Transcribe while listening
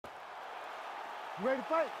You ready to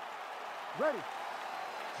fight? Ready.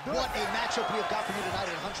 What a matchup we have got for you tonight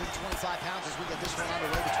at 125 pounds as we get this one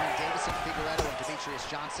underway between Deiveson, Figueiredo, and Demetrious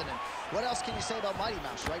Johnson. And what else can you say about Mighty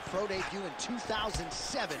Mouse, right? Pro debut in 2007,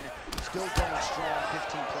 still going strong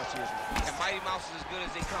 15-plus years ago. And Mighty Mouse is as good as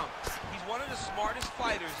they come. He's one of the smartest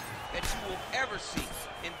fighters that you will ever see.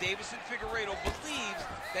 And Deiveson Figueiredo believes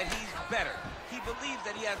that he's better. He believes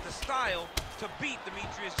that he has the style to beat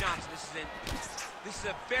Demetrious Johnson. This is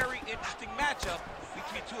a very interesting matchup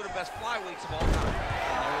between two of the best flyweights of all time.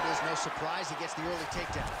 And there it is, no surprise, he gets the early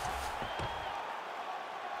takedown.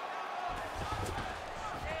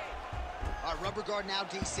 All right, rubber guard now,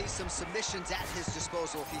 DC, some submissions at his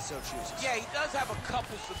disposal if he so chooses. Yeah, he does have a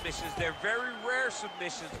couple submissions. They're very rare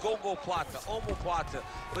submissions, go-go plata, omoplata.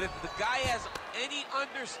 But if the guy has any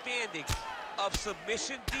understanding of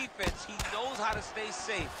submission defense, he knows how to stay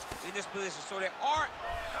safe in this position. So there are,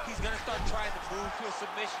 he's gonna start trying to move to a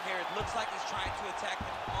submission here. It looks like he's trying to attack an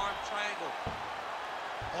arm triangle.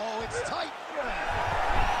 Oh, it's tight.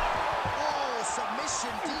 Oh,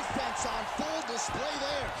 submission defense on full display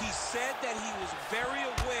there. He said that he was very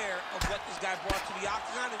aware of what this guy brought to the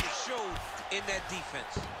octagon, and it showed in that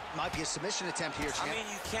defense. Might be a submission attempt here, champ. I mean,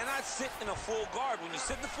 you cannot sit in a full guard. When you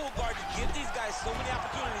sit in the full guard, you give these guys so many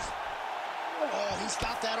opportunities. Oh, he's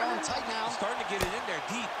got that arm tight now. He's starting to get it in there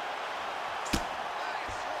deep.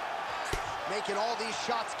 Making all these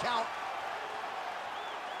shots count.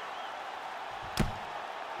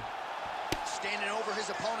 Standing over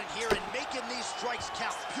his opponent here and making these strikes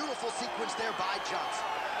count. Beautiful sequence there by Johnson.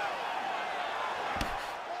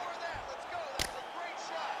 More of that. Let's go. That's a great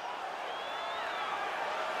shot.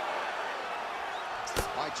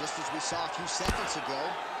 All right, just as we saw a few seconds ago,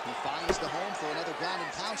 he finds the home for another ground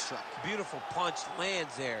and pound strike. Beautiful punch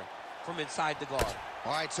lands there from inside the guard.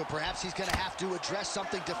 All right, so perhaps he's going to have to address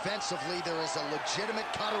something defensively. There is a legitimate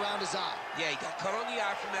cut around his eye. Yeah, he got cut on the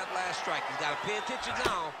eye from that last strike. He's got to pay attention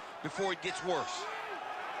now before it gets worse.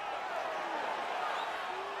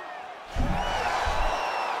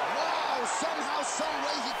 Wow, somehow, some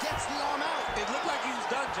way he gets the arm out. It looked like he was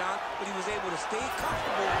done, John, but he was able to stay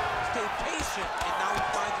comfortable, stay patient, and now he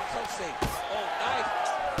finds himself safe. Oh, nice.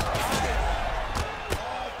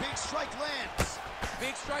 Oh, big strike lands.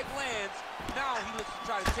 Big strike lands. Now he looks to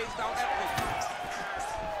try to chase down that victory.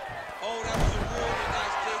 Oh, that was a really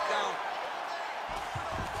nice takedown.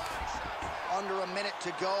 Under a minute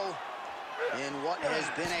to go in what has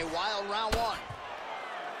been a wild round one.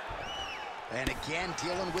 And again,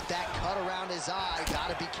 dealing with that cut around his eye. Got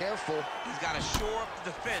to be careful. He's got to shore up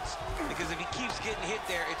the defense, because if he keeps getting hit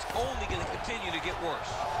there, it's only going to continue to get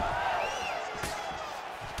worse.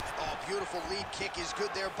 Oh, beautiful lead kick is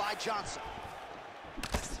good there by Johnson.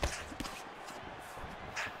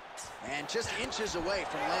 And just inches away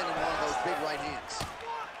from landing one of those big right hands.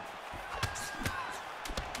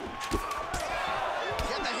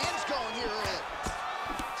 Getting the hands going here early.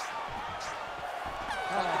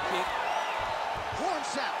 Kick. Horn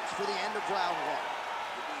sounds for the end of round one.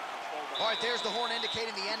 All right, there's the horn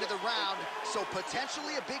indicating the end of the round. So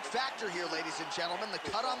potentially a big factor here, ladies and gentlemen. The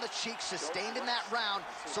cut on the cheek sustained in that round.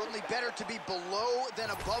 Certainly better to be below than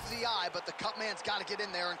above the eye, but the cut man's got to get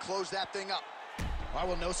in there and close that thing up. All right,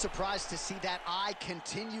 well, no surprise to see that eye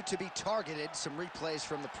continue to be targeted. Some replays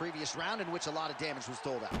from the previous round in which a lot of damage was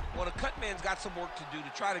doled out. Well, the cut man's got some work to do to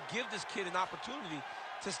try to give this kid an opportunity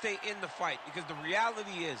to stay in the fight, because the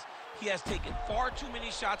reality is he has taken far too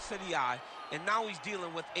many shots to the eye, and now he's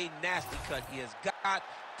dealing with a nasty cut. He has got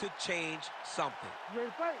to change something. You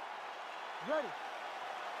ready to fight? Ready.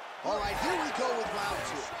 All right, here we go with round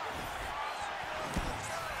two.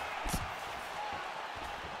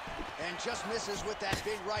 And just misses with that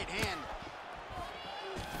big right hand.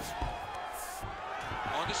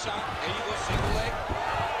 On the shot. There you go, single leg.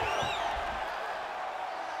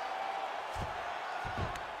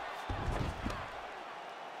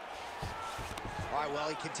 All right, well,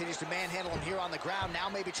 he continues to manhandle him here on the ground. Now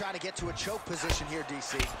maybe trying to get to a choke position here,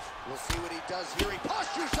 DC. We'll see what he does here. He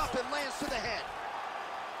postures up and lands to the head.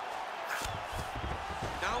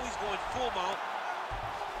 Now he's going full mount.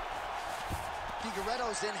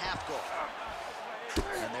 Figueiredo's in half guard.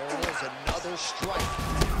 And there it is, another strike.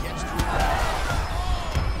 Gets through.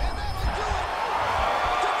 Oh, and that'll do it!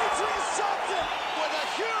 Demetrious Johnson with a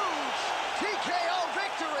huge TKO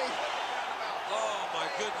victory. Oh, my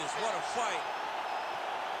goodness, what a fight.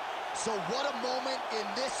 So what a moment in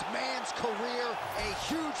this man's career. A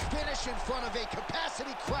huge finish in front of a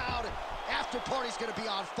capacity crowd. After party's gonna be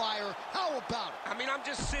on fire. How about it? I mean, I'm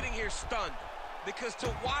just sitting here stunned, because to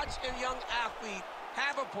watch a young athlete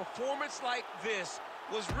have a performance like this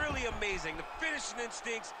was really amazing. The finishing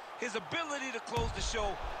instincts, his ability to close the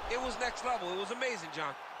show, it was next level. It was amazing,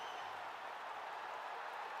 John.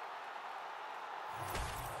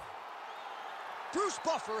 Bruce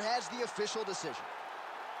Buffer has the official decision.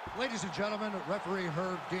 Ladies and gentlemen, referee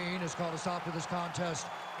Herb Dean has called a stop to this contest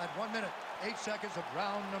at 1 minute, 8 seconds of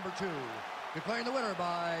round number 2. Declaring the winner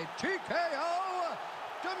by TKO,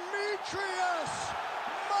 Demetrious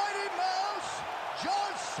Mighty Mouse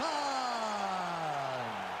Johnson.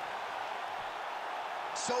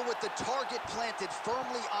 So with the target planted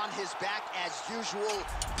firmly on his back as usual,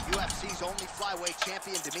 UFC's only flyweight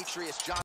champion, Demetrious Johnson.